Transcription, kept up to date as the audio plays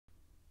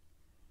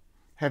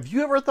Have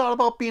you ever thought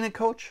about being a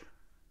coach?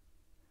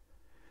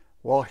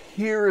 Well,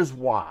 here is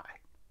why.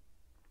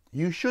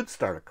 You should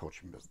start a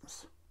coaching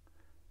business.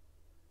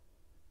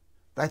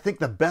 I think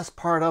the best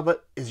part of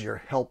it is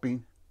you're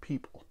helping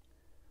people.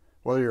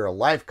 Whether you're a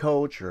life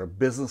coach or a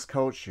business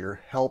coach,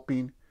 you're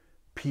helping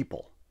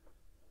people,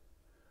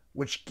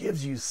 which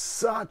gives you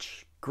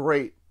such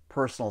great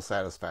personal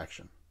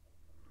satisfaction.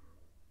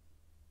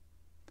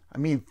 I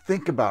mean,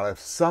 think about it. If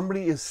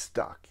somebody is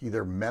stuck,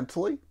 either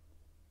mentally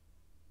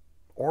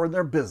or in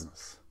their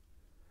business,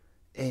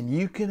 and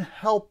you can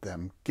help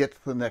them get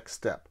to the next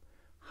step,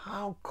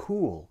 how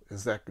cool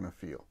is that going to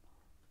feel?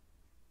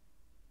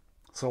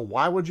 So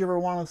why would you ever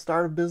want to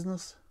start a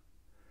business?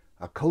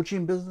 A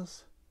coaching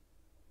business?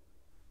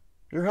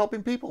 You're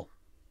helping people.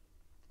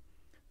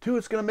 2,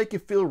 it's going to make you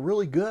feel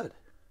really good.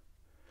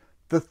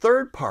 The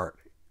third part,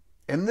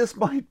 and this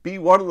might be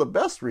one of the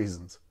best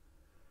reasons,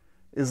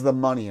 is the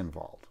money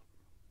involved.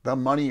 The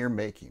money you're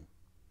making.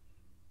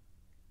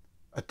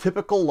 A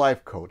typical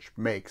life coach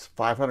makes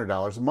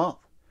 $500 a month.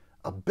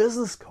 A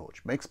business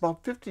coach makes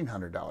about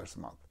 $1,500 a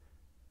month.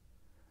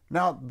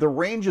 Now, the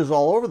range is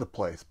all over the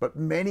place, but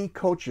many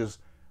coaches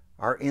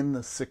are in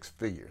the 6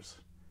 figures.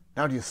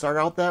 Now, do you start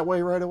out that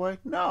way right away?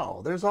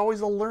 No, there's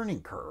always a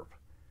learning curve.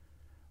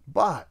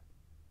 But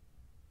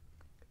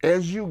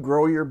as you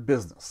grow your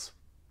business,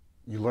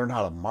 you learn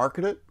how to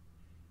market it,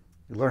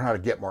 you learn how to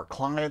get more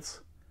clients,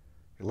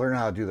 you learn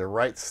how to do the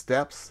right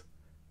steps.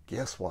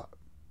 Guess what?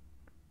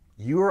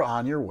 You are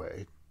on your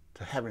way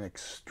to having an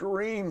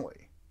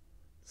extremely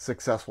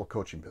successful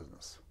coaching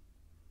business.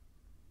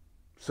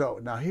 So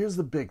now here's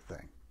the big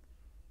thing.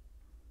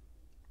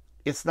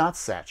 It's not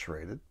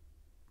saturated.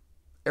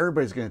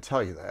 Everybody's going to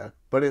tell you that,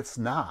 but it's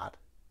not.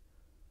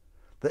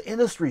 The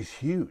industry's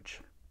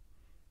huge.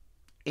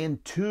 In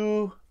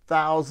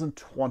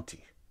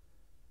 2020,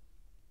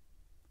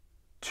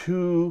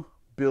 $2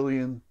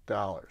 billion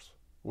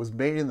was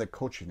made in the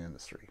coaching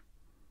industry.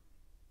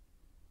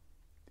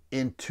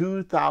 In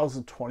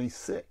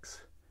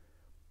 2026,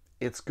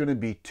 it's going to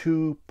be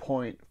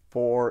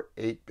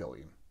 $2.48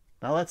 billion.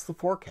 Now that's the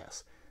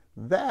forecast.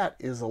 That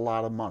is a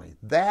lot of money.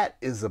 That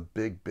is a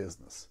big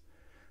business.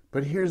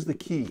 But here's the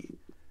key.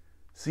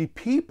 See,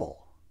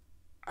 people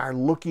are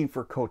looking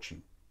for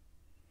coaching.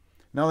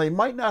 Now, they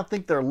might not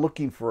think they're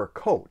looking for a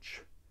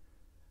coach.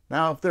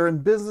 Now, if they're in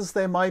business,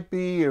 they might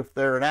be. If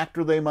they're an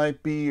actor, they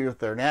might be. Or if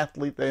they're an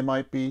athlete, they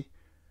might be.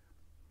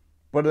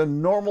 But a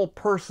normal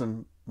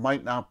person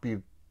might not be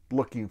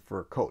looking for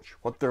a coach.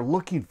 What they're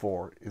looking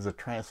for is a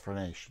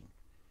transformation.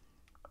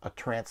 A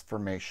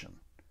transformation.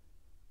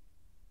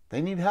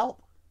 They need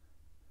help.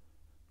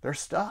 They're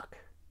stuck.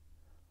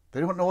 They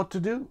don't know what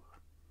to do.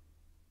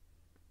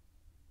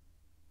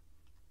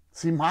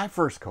 See, my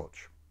first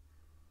coach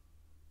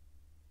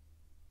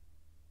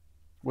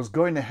was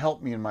going to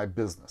help me in my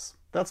business.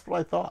 That's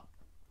what I thought.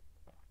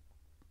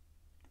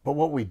 But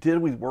what we did,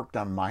 we worked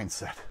on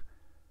mindset,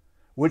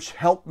 which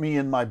helped me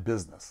in my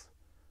business.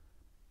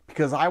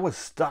 Because I was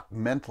stuck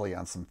mentally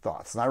on some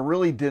thoughts, and I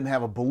really didn't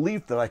have a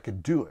belief that I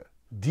could do it.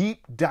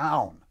 Deep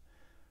down,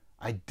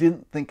 I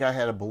didn't think I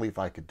had a belief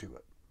I could do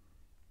it.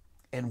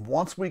 And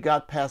once we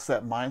got past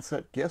that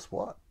mindset, guess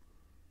what?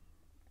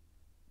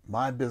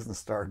 My business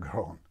started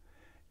growing,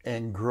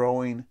 and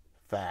growing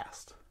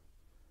fast.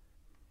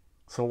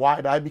 So why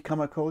did I become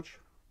a coach?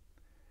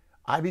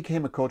 I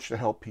became a coach to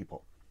help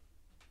people.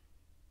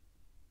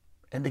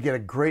 And to get a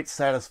great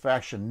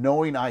satisfaction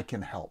knowing I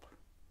can help.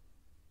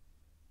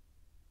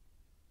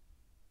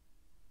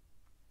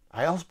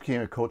 I also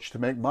became a coach to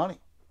make money.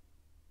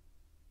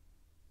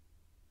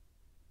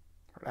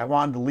 I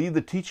wanted to leave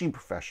the teaching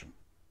profession.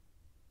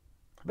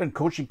 I've been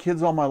coaching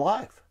kids all my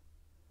life.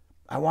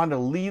 I wanted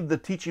to leave the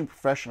teaching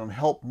profession and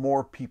help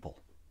more people.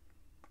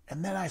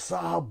 And then I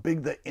saw how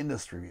big the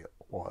industry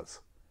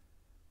was.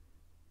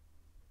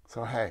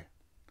 So hey,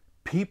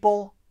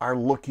 people are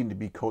looking to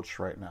be coached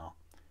right now.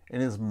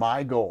 And it is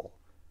my goal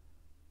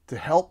to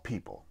help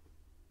people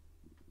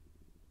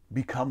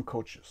become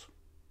coaches.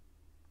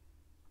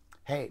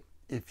 Hey,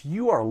 if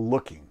you are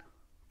looking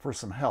for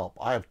some help,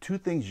 I have 2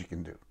 things you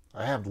can do.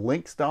 I have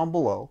links down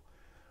below.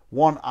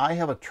 One, I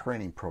have a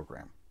training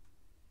program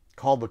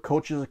called the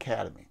Coaches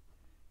Academy.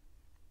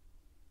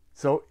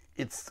 So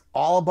it's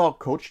all about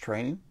coach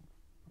training,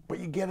 but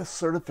you get a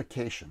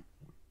certification.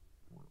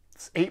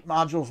 It's 8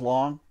 modules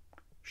long,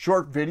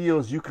 short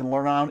videos you can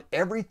learn on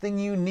everything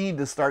you need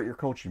to start your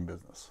coaching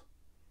business.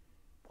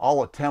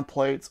 All the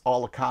templates,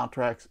 all the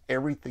contracts,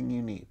 everything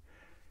you need.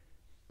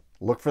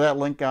 Look for that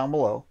link down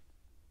below.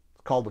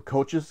 It's called the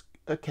Coaches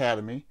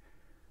Academy.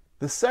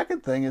 The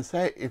second thing is,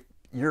 hey, if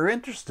you're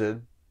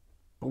interested,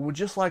 but would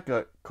just like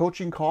a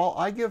coaching call,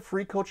 I give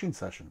free coaching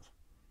sessions.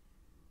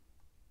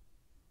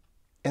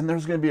 And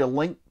there's going to be a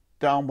link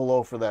down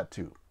below for that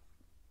too.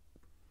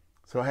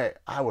 So hey,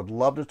 I would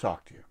love to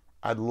talk to you.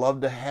 I'd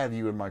love to have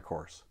you in my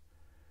course.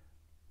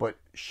 But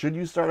should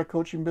you start a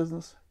coaching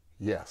business?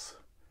 Yes.